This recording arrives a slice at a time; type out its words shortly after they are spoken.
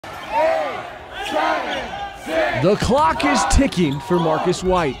The clock is ticking for Marcus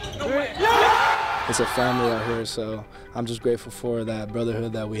White. It's a family out here, so I'm just grateful for that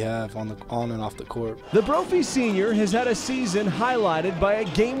brotherhood that we have on and off the court. The Brophy senior has had a season highlighted by a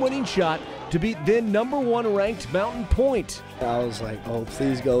game-winning shot to beat then #1 ranked Mountain Point. I was like, oh,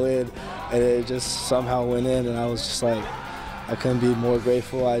 please go in, and it just somehow went in, and I was just like, I couldn't be more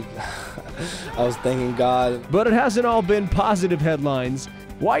grateful. I was thanking God. But it hasn't all been positive headlines.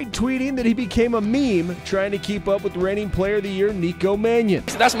 White tweeting that he became a meme trying to keep up with reigning Player of the Year Nico Mannion.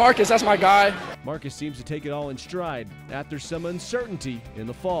 That's Marcus, that's my guy. Marcus seems to take it all in stride after some uncertainty in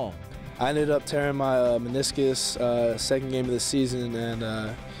the fall. I ended up tearing my meniscus second game of the season,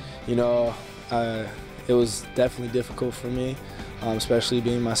 and you know, it was definitely difficult for me, especially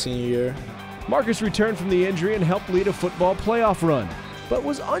being my senior year. Marcus returned from the injury and helped lead a football playoff run, but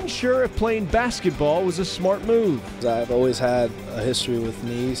was unsure if playing basketball was a smart move. I've always had a history with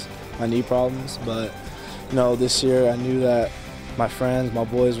knees, my knee problems, but you know, this year I knew that my friends, my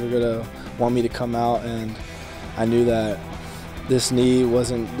boys were gonna want me to come out, and I knew that this knee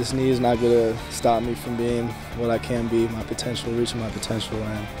is not gonna stop me from being what I can be, my potential, reaching my potential.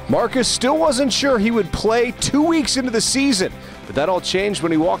 And Marcus still wasn't sure he would play 2 weeks into the season, but that all changed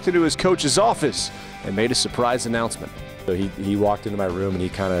when he walked into his coach's office and made a surprise announcement. So he walked into my room and he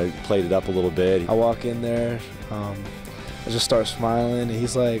kind of played it up a little bit. I walk in there, I just start smiling, and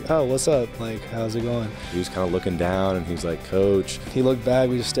he's like, oh, what's up? Like, how's it going? He was kind of looking down, and he's like, Coach. He looked back,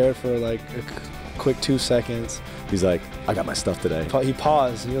 we just stared for like a quick 2 seconds. He's like, I got my stuff today. He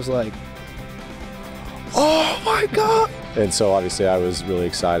paused, and he was like, oh my God. And so obviously I was really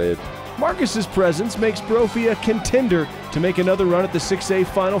excited. Marcus's presence makes Brophy a contender to make another run at the 6A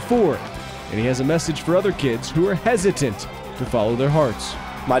Final Four, and he has a message for other kids who are hesitant to follow their hearts.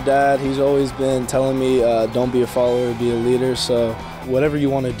 My dad, he's always been telling me, don't be a follower, be a leader. So whatever you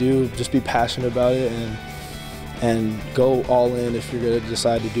want to do, just be passionate about it and go all in if you're going to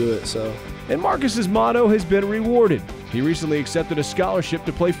decide to do it. So. And Marcus's motto has been rewarded. He recently accepted a scholarship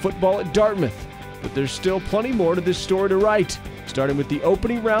to play football at Dartmouth, but there's still plenty more to this story to write, starting with the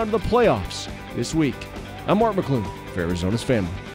opening round of the playoffs this week. I'm Mark McClune for Arizona's Family.